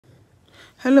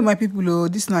Hello, my people. Oh,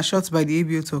 this na shot by the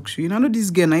ABO talk show. You know this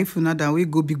girl na Ifu Ennada we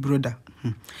go Big Brother.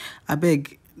 I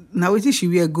beg. Now wetin she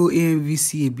wear go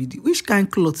AMVCA be which kind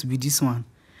cloth be this one?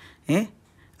 Eh?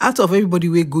 Out of everybody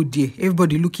we go there,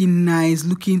 everybody looking nice,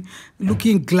 looking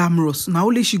glamorous. Now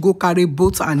only she go carry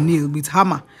bolt and nail with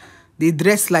hammer. They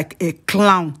dress like a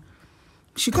clown.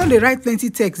 She can't write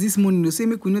plenty text this morning. Say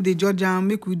make we know the judge am,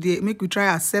 make we try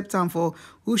accept am for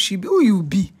who she be, who you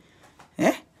be.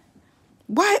 Eh?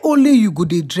 Why only you go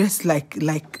dey dress like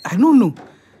I don't know.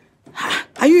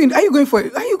 Are you going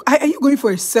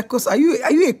for a circus? Are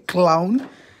you a clown?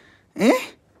 Eh?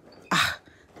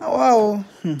 Wow.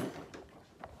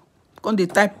 Come they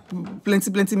type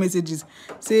plenty messages.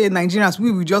 Say Nigerians,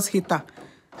 we will just hate her.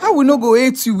 How we no go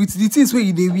hate you with the things where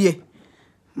you dey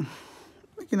wear?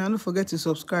 Okay, now don't forget to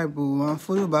subscribe and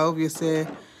follow by obviously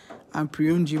and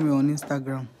Prion Jimmy on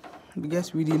Instagram. We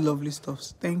get really lovely stuff.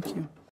 Thank you.